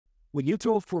when you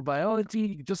draw for biology,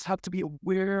 you just have to be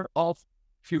aware of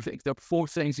a few things. There are 4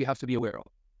 things you have to be aware of.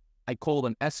 I call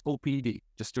them SOPD,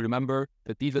 just to remember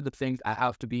that these are the things I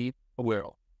have to be aware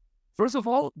of. First of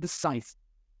all, the size.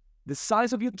 The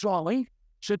size of your drawing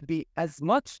should be as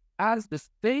much as the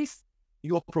space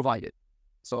you're provided.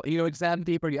 So in your exam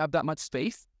paper, you have that much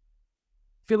space.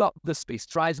 Fill up the space.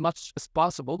 Try as much as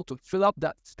possible to fill up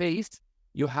that space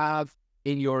you have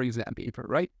in your exam paper,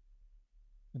 right?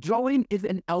 Drawing is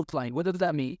an outline. What does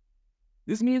that mean?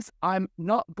 This means I'm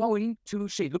not going to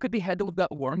shade. Look at the head of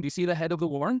that worm. Do you see the head of the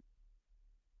worm?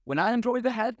 When I am drawing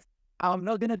the head, I'm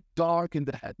not going to darken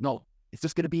the head. No, it's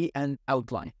just going to be an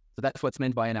outline. So that's what's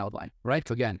meant by an outline, right?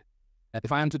 So again,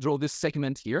 if I am to draw this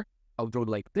segment here, I'll draw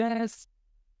like this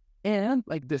and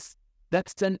like this.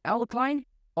 That's an outline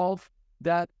of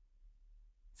that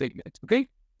segment, okay?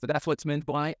 So that's what's meant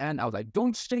by an outline.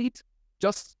 Don't shade,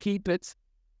 just keep it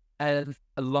as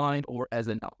a line or as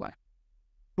an outline.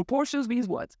 Proportions means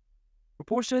what?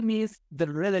 Proportion means the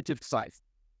relative size.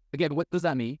 Again, what does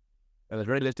that mean?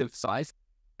 Relative size.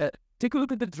 Take a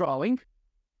look at the drawing.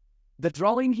 The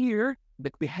drawing here,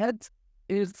 the head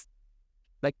is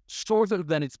like shorter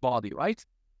than its body, right?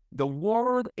 The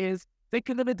world is thick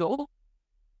in the middle,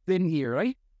 thin here,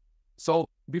 right? So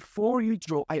before you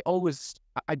draw, I'm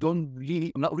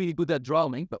not really good at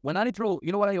drawing, but when I draw,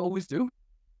 you know what I always do?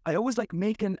 I always like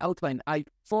make an outline. I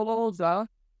follow the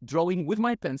drawing with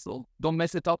my pencil. Don't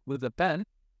mess it up with the pen.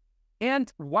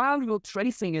 And while you're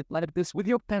tracing it like this with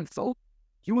your pencil,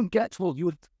 you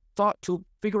would start to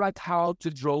figure out how to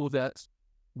draw that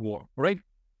worm, right?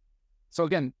 So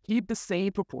again, keep the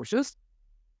same proportions.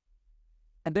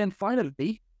 And then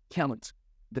finally, count.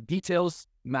 The details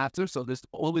matter. So there's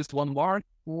always one mark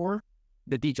for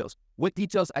the details. What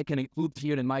details I can include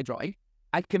here in my drawing?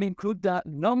 I can include the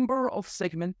number of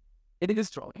segments in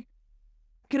this drawing.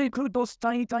 I can include those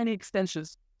tiny, tiny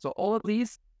extensions. So all of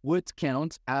these would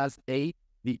count as a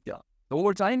detail. So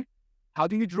over time, how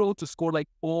do you draw to score like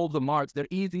all the marks? They're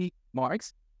easy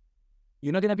marks.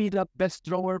 You're not going to be the best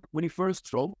drawer when you first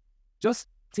draw. Just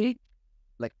take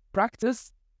like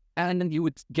practice and then you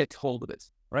would get hold of it,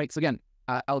 right? So again,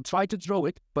 I'll try to draw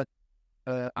it, but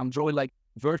I'm drawing like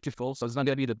vertical, so it's not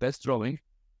going to be the best drawing.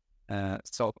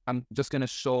 So I'm just going to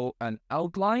show an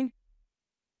outline.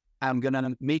 I'm going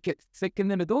to make it thick in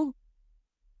the middle.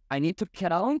 I need to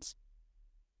count.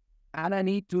 And I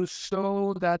need to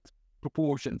show that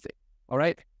proportion thing. All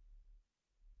right?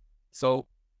 So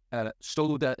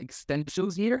show the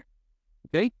extensions here.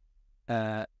 Okay?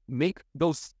 Make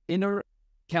those inner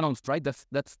counts, right?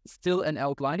 That's still an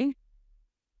outlining.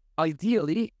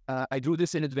 Ideally, I drew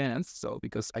this in advance, so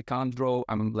because I can't draw,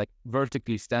 I'm like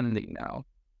vertically standing now.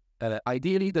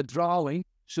 Ideally, the drawing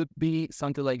should be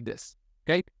something like this,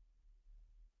 okay?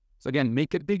 So again,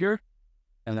 make it bigger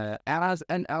as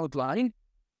an outline,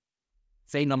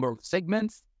 same number of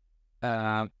segments,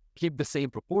 keep the same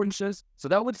proportions. So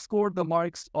that would score the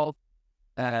marks of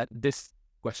this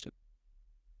question.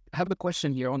 I have a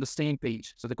question here on the same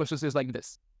page. So the question says like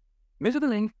this. Measure the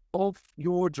length of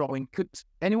your drawing. Could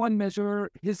anyone measure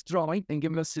his drawing and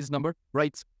give us his number?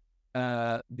 Write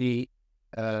the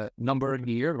number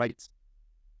here, right?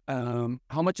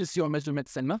 How much is your measurement,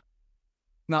 Selma?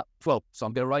 Not 12. So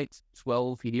I'm going to write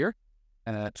 12 here,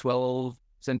 12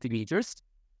 centimeters.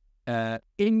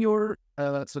 In your,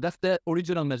 so that's the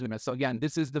original measurement. So again,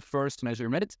 this is the first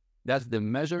measurement. That's the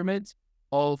measurement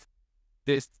of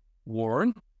this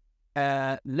worm.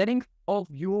 Length of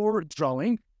your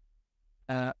drawing.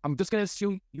 I'm just going to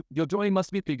assume your drawing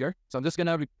must be bigger. So I'm just going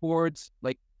to record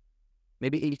like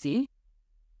maybe 18.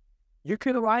 You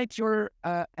can write your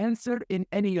answer in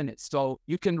any unit. So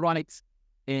you can write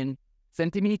in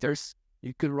centimeters.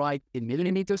 You could write in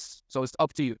millimeters. So it's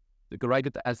up to you. You could write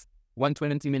it as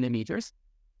 120 millimeters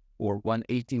or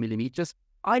 180 millimeters.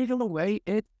 Either way,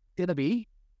 it's going to be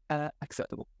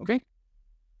acceptable. Okay?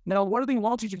 Now, what do they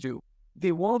want you to do?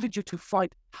 They wanted you to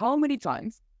find how many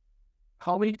times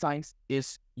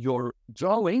is your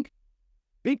drawing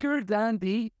bigger than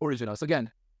the original. So again,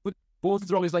 put both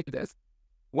drawings like this.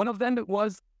 One of them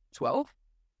was 12.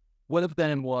 One of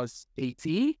them was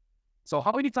 18. So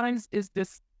how many times is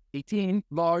this 18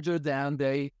 larger than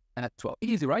the 12?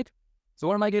 Easy, right? So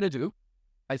what am I going to do?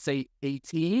 I say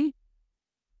 18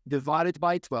 divided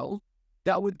by 12.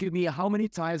 That would give me how many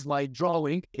times my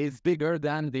drawing is bigger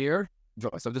than their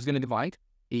drawing. So I'm just going to divide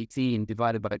 18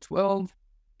 divided by 12.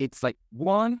 It's like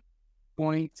 1.5.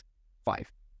 Okay,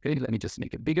 let me just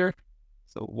make it bigger.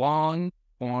 So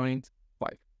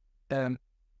 1.5.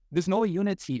 There's no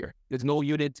unit here. There's no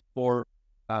unit for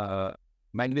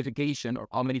magnification or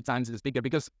how many times it's bigger,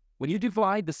 because when you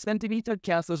divide, the centimeter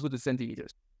cancels with the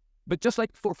centimeters. But just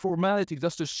like for formality,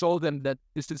 just to show them that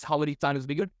this is how many times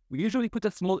bigger, we usually put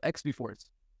a small x before it.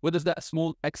 What does that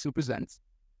small x represent?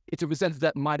 It represents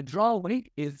that my drawing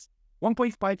is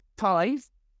 1.5 times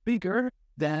bigger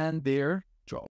than their